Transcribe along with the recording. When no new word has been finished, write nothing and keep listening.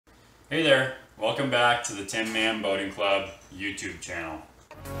Hey there, welcome back to the Tin Man Boating Club YouTube channel.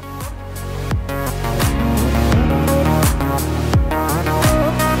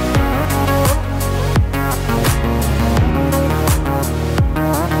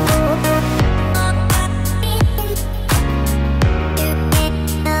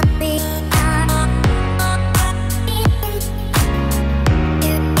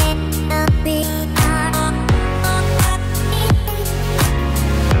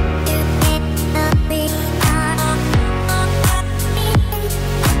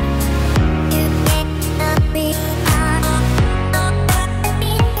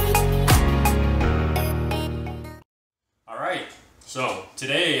 So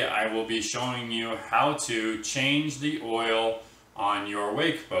today I will be showing you how to change the oil on your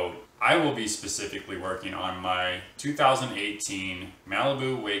wake boat. I will be specifically working on my 2018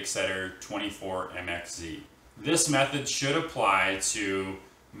 Malibu Wakesetter 24 MXZ. This method should apply to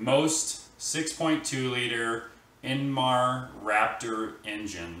most 6.2 liter INDMAR RAPTOR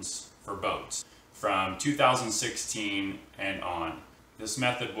engines for boats from 2016 and on. This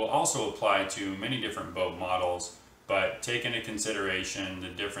method will also apply to many different boat models, but take into consideration the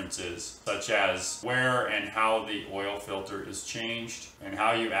differences such as where and how the oil filter is changed and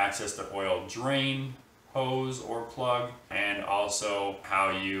how you access the oil drain, hose, or plug, and also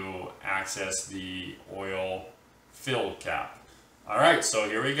how you access the oil fill cap. Alright, so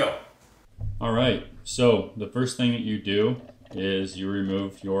here we go. Alright, so the first thing that you do is you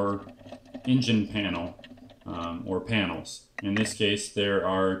remove your engine panel or panels. In this case there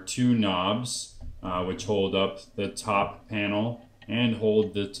are two knobs which hold up the top panel and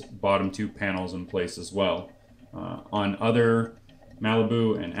hold the bottom two panels in place as well. On other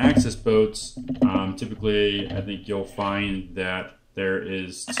Malibu and Axis boats, typically I think you'll find that there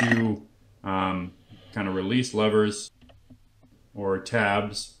is two kind of release levers or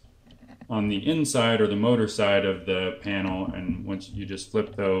tabs on the inside or the motor side of the panel, and once you just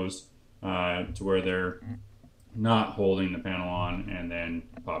flip those to where they're not holding the panel on, and then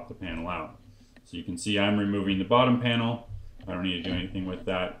pop the panel out. So you can see I'm removing the bottom panel. I don't need to do anything with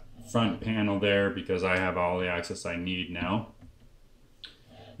that front panel there because I have all the access I need now.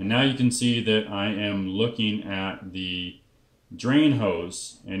 And now you can see that I am looking at the drain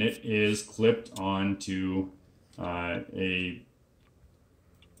hose, and it is clipped onto a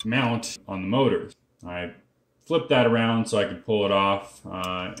mount on the motor. I flipped that around so I could pull it off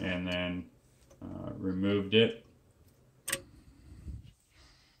and then removed it.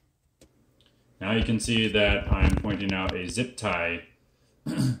 Now you can see that I'm pointing out a zip tie.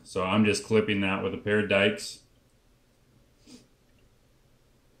 So I'm just clipping that with a pair of dikes.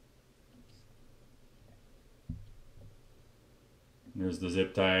 There's the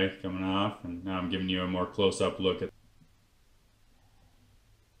zip tie coming off, and now I'm giving you a more close-up look at.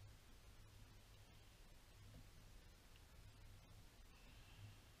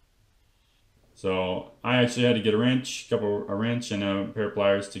 So I actually had to get a wrench and a pair of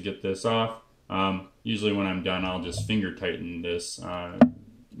pliers to get this off. Usually when I'm done, I'll just finger tighten this,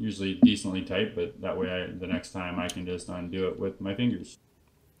 usually decently tight, but that way the next time I can just undo it with my fingers.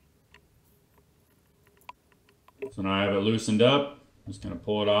 So now I have it loosened up. I'm just going to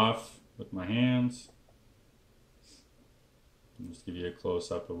pull it off with my hands. And just give you a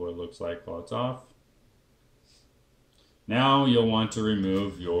close-up of what it looks like while it's off. Now you'll want to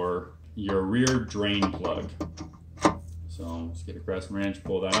remove your rear drain plug. So just get a crescent wrench,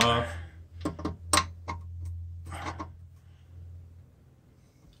 pull that off.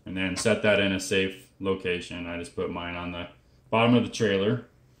 And then set that in a safe location. I just put mine on the bottom of the trailer.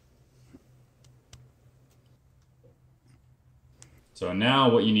 So now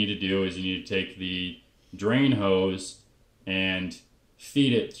what you need to do is you need to take the drain hose and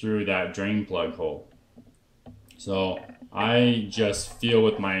feed it through that drain plug hole. So I just feel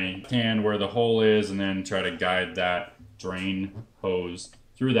with my hand where the hole is and then try to guide that drain hose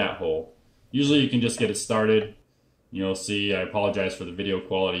through that hole. Usually you can just get it started. You'll see, I apologize for the video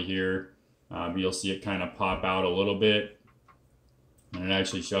quality here, but you'll see it kind of pop out a little bit, and it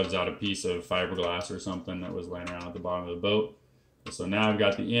actually shoves out a piece of fiberglass or something that was laying around at the bottom of the boat. So now I've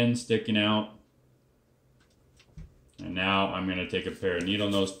got the end sticking out, and now I'm going to take a pair of needle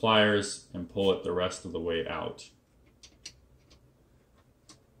nose pliers and pull it the rest of the way out.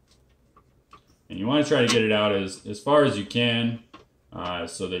 And you want to try to get it out as far as you can,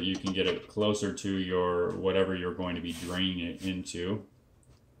 so that you can get it closer to your whatever you're going to be draining it into.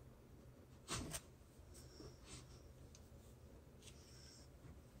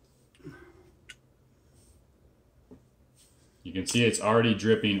 You can see it's already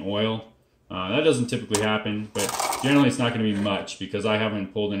dripping oil. That doesn't typically happen, but Generally, it's not going to be much because I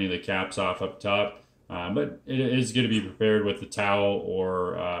haven't pulled any of the caps off up top. But it is good to be prepared with the towel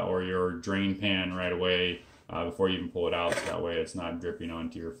or your drain pan right away before you even pull it out. So that way it's not dripping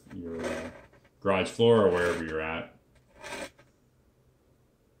onto your garage floor or wherever you're at.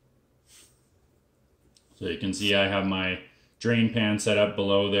 So you can see I have my drain pan set up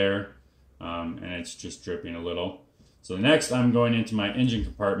below there, and it's just dripping a little. So next I'm going into my engine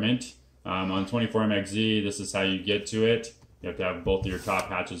compartment. On 24MXZ, this is how you get to it. You have to have both of your top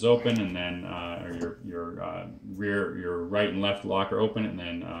hatches open, and then or your right and left locker open, and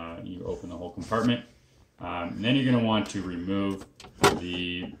then you open the whole compartment. And then you're going to want to remove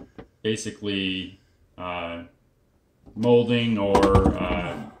the basically molding or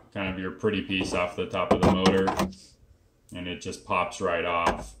kind of your pretty piece off the top of the motor, and it just pops right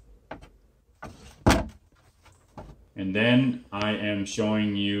off. And then I am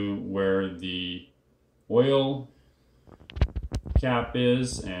showing you where the oil cap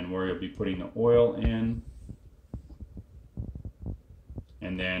is and where you'll be putting the oil in.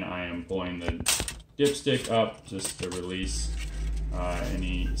 And then I am pulling the dipstick up just to release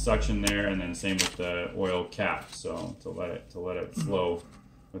any suction there, and then same with the oil cap, so to let it flow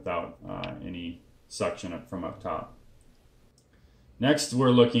without any suction from up top. Next,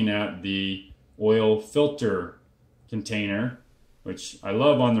 we're looking at the oil filter container, which I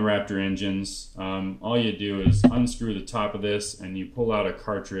love on the Raptor engines. All you do is unscrew the top of this and you pull out a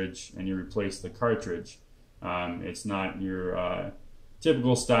cartridge and you replace the cartridge. It's not your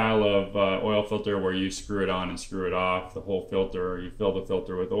typical style of oil filter where you screw it on and screw it off, the whole filter. You fill the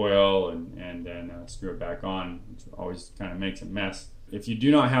filter with oil and then screw it back on, which always kind of makes a mess. If you do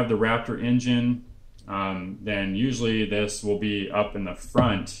not have the Raptor engine, then usually this will be up in the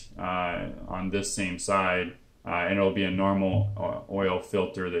front on this same side. And it'll be a normal oil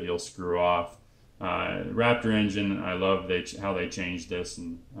filter that you'll screw off. Raptor engine, I love how they changed this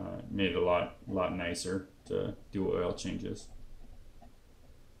and made it a lot nicer to do oil changes.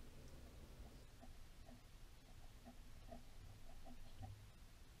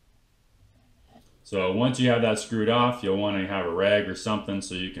 So once you have that screwed off, you'll want to have a rag or something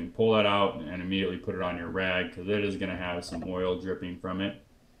so you can pull that out and immediately put it on your rag, because it is going to have some oil dripping from it.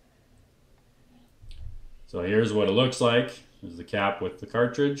 So here's what it looks like. There's the cap with the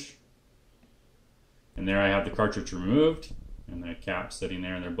cartridge. And there I have the cartridge removed and the cap sitting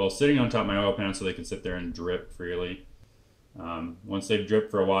there. And they're both sitting on top of my oil pan so they can sit there and drip freely. Once they've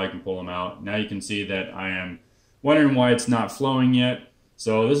dripped for a while, you can pull them out. Now you can see that I am wondering why it's not flowing yet.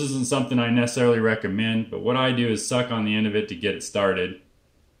 So this isn't something I necessarily recommend, but what I do is suck on the end of it to get it started.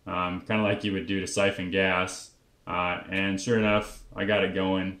 Kind of like you would do to siphon gas. And sure enough, I got it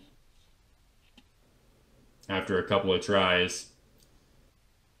going after a couple of tries.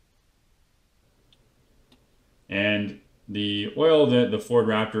 And the oil that the Ford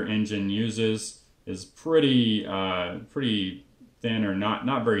Raptor engine uses is pretty thin, or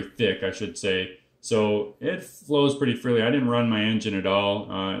not very thick, I should say. So it flows pretty freely. I didn't run my engine at all.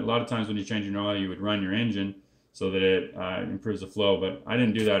 A lot of times when you change your oil, you would run your engine so that it improves the flow, but I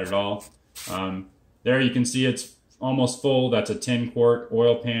didn't do that at all. There you can see it's almost full. That's a 10-quart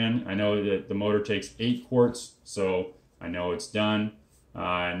oil pan. I know that the motor takes 8 quarts, so I know it's done.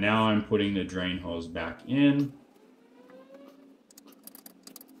 Now I'm putting the drain hose back in.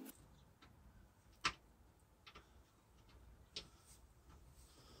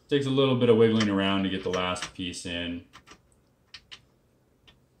 Takes a little bit of wiggling around to get the last piece in.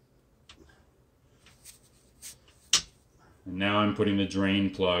 And now I'm putting the drain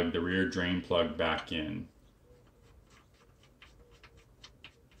plug, the rear drain plug, back in.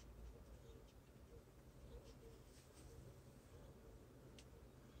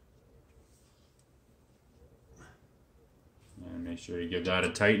 And make sure you give that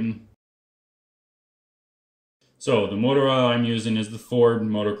a tighten. So the motor oil I'm using is the Ford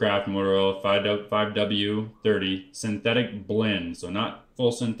Motorcraft Motor Oil 5W30 synthetic blend. So not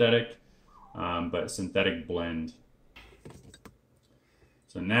full synthetic, but synthetic blend.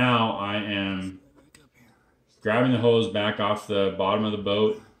 So now I am grabbing the hose back off the bottom of the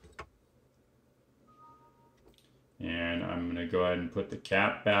boat. And I'm going to go ahead and put the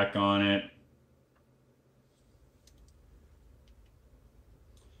cap back on it.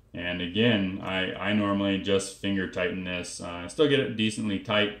 And again, I normally just finger tighten this. I still get it decently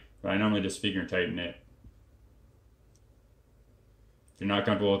tight, but I normally just finger tighten it. If you're not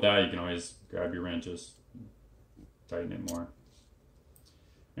comfortable with that, you can always grab your wrenches, tighten it more.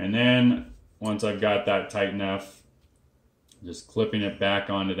 And then once I've got that tight enough, just clipping it back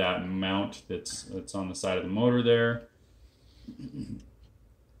onto that mount that's on the side of the motor there.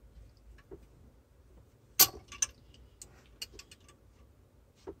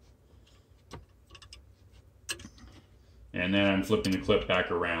 and then I'm flipping the clip back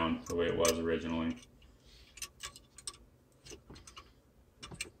around the way it was originally.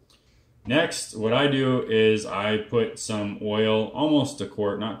 Next, what I do is I put some oil, almost a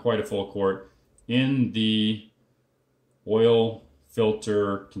quart, not quite a full quart, in the oil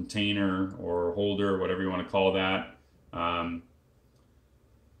filter container or holder, whatever you want to call that.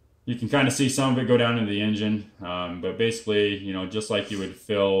 You can kind of see some of it go down into the engine, but basically, you know, just like you would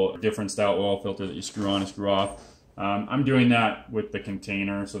fill a different style oil filter that you screw on and screw off, I'm doing that with the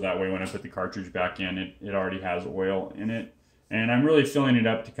container, so that way when I put the cartridge back in, it already has oil in it. And I'm really filling it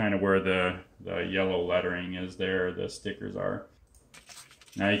up to kind of where the yellow lettering is there, the stickers are.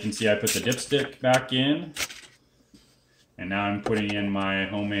 Now you can see I put the dipstick back in, and now I'm putting in my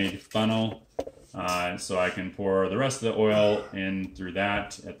homemade funnel so I can pour the rest of the oil in through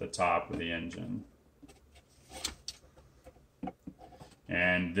that at the top of the engine.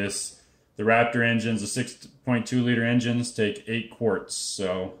 And the Raptor engines, the 6.2 liter engines, take 8 quarts,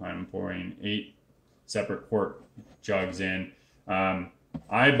 so I'm pouring 8 separate quart jugs in.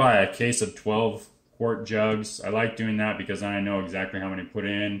 I buy a case of 12 quart jugs. I like doing that because then I know exactly how many to put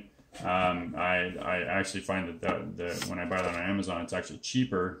in. I actually find that when I buy that on Amazon, it's actually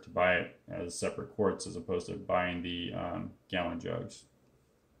cheaper to buy it as separate quarts as opposed to buying the gallon jugs.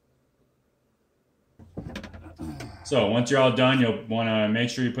 So once you're all done, you'll want to make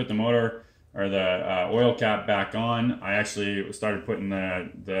sure you put the motor or the oil cap back on. I actually started putting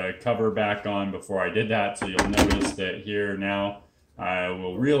the cover back on before I did that, so you'll notice that here now I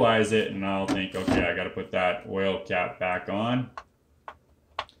will realize it and I'll think, okay, I got to put that oil cap back on.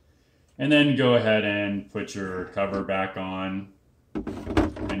 And then go ahead and put your cover back on.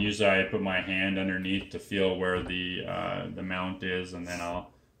 And usually I put my hand underneath to feel where the mount is, and then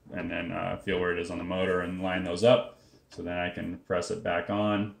feel where it is on the motor and line those up, so then I can press it back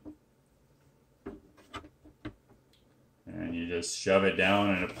on. And you just shove it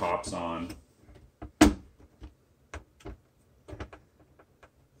down and it pops on.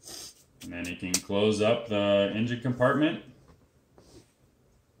 And then you can close up the engine compartment.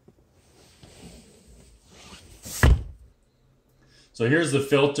 So here's the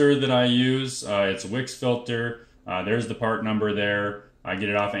filter that I use. It's a Wix filter. There's the part number there. I get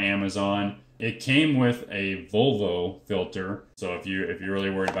it off of Amazon. It came with a Volvo filter, so if you're really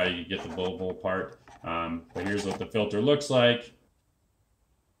worried about it, you get the Volvo part. But here's what the filter looks like.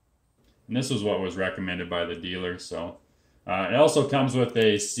 And this was what was recommended by the dealer. So it also comes with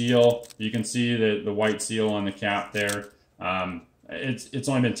a seal. You can see the white seal on the cap there. It's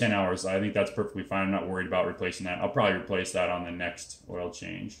only been 10 hours. I think that's perfectly fine. I'm not worried about replacing that. I'll probably replace that on the next oil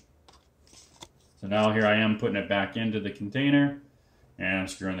change. So now here I am putting it back into the container and I'm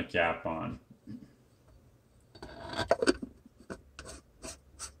screwing the cap on.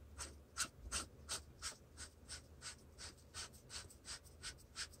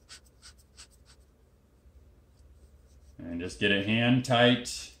 And just get it hand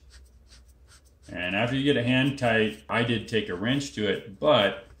tight. And after you get it hand tight, I did take a wrench to it,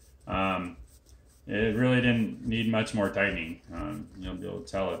 but it really didn't need much more tightening. You'll be able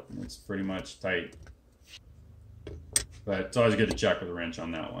to tell it's pretty much tight. But it's always good to check with a wrench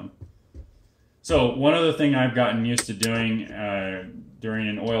on that one. So one other thing I've gotten used to doing during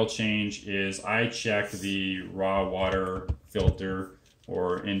an oil change is I check the raw water filter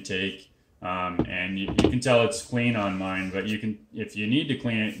or intake. And you can tell it's clean on mine, but you can, if you need to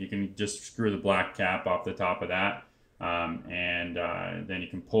clean it, you can just screw the black cap off the top of that, then you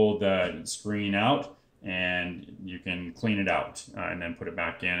can pull the screen out and you can clean it out and then put it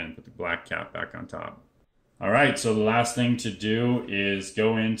back in and put the black cap back on top. All right, so the last thing to do is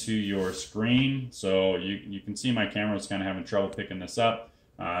go into your screen. So you can see my camera is kind of having trouble picking this up.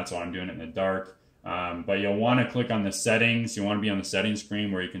 That's why I'm doing it in the dark. But you'll want to click on the settings. You want to be on the settings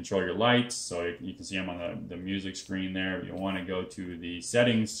screen where you control your lights. So you can see them on the music screen there. You'll want to go to the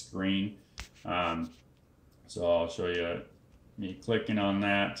settings screen. So I'll show you me clicking on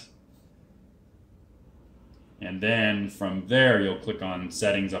that. And then from there, you'll click on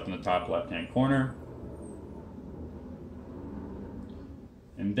settings up in the top left-hand corner.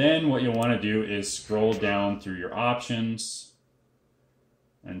 And then what you'll want to do is scroll down through your options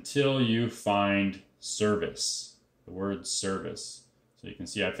until you find service, the word service. So you can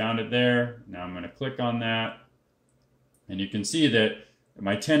see I found it there. Now I'm going to click on that. And you can see that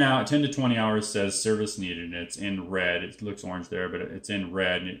my 10 to 20 hours says service needed, and it's in red. It looks orange there, but it's in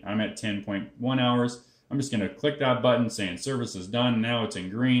red. I'm at 10.1 hours. I'm just going to click that button saying service is done. Now it's in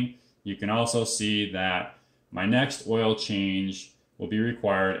green. You can also see that my next oil change will be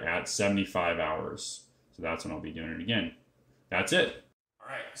required at 75 hours. So that's when I'll be doing it again. That's it.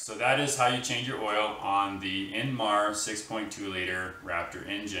 Alright, so that is how you change your oil on the INDMAR 6.2 liter Raptor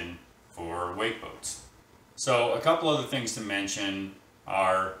engine for wake boats. So a couple other things to mention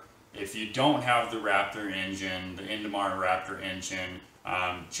are, if you don't have the Raptor engine, the INDMAR Raptor engine,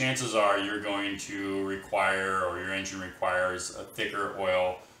 chances are you're going to require, or your engine requires, a thicker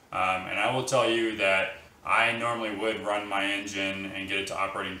oil. And I will tell you that I normally would run my engine and get it to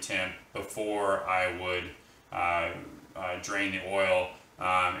operating temp before I would drain the oil.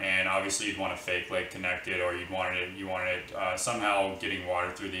 And obviously you'd want a fake leg connected, or you wanted it somehow getting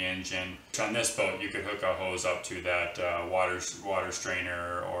water through the engine. On this boat you could hook a hose up to that water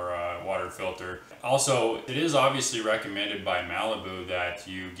strainer or water filter. Also, it is obviously recommended by Malibu that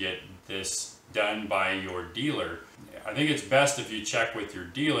you get this done by your dealer. I think it's best if you check with your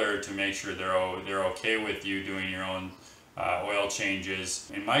dealer to make sure they're okay with you doing your own oil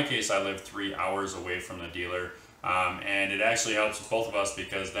changes. In my case, I live 3 hours away from the dealer. And it actually helps both of us,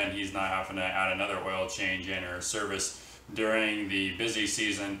 because then he's not having to add another oil change in or service during the busy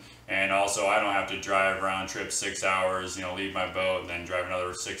season, and also I don't have to drive round trip 6 hours, leave my boat and then drive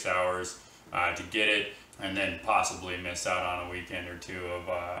another 6 hours to get it, and then possibly miss out on a weekend or two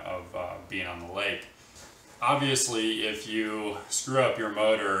of being on the lake. Obviously, if you screw up your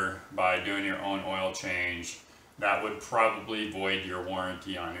motor by doing your own oil change, that would probably void your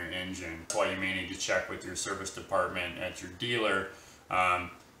warranty on your engine. That's why you may need to check with your service department at your dealer.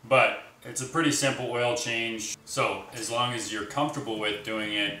 But it's a pretty simple oil change. So as long as you're comfortable with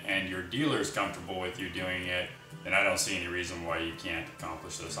doing it and your dealer's comfortable with you doing it, then I don't see any reason why you can't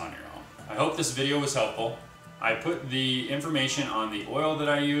accomplish this on your own. I hope this video was helpful. I put the information on the oil that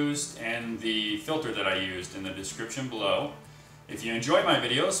I used and the filter that I used in the description below. If you enjoy my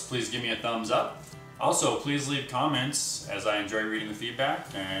videos, please give me a thumbs up. Also, please leave comments, as I enjoy reading the feedback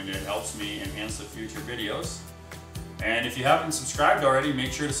and it helps me enhance the future videos. And if you haven't subscribed already,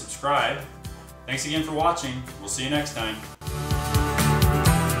 make sure to subscribe. Thanks again for watching. We'll see you next time.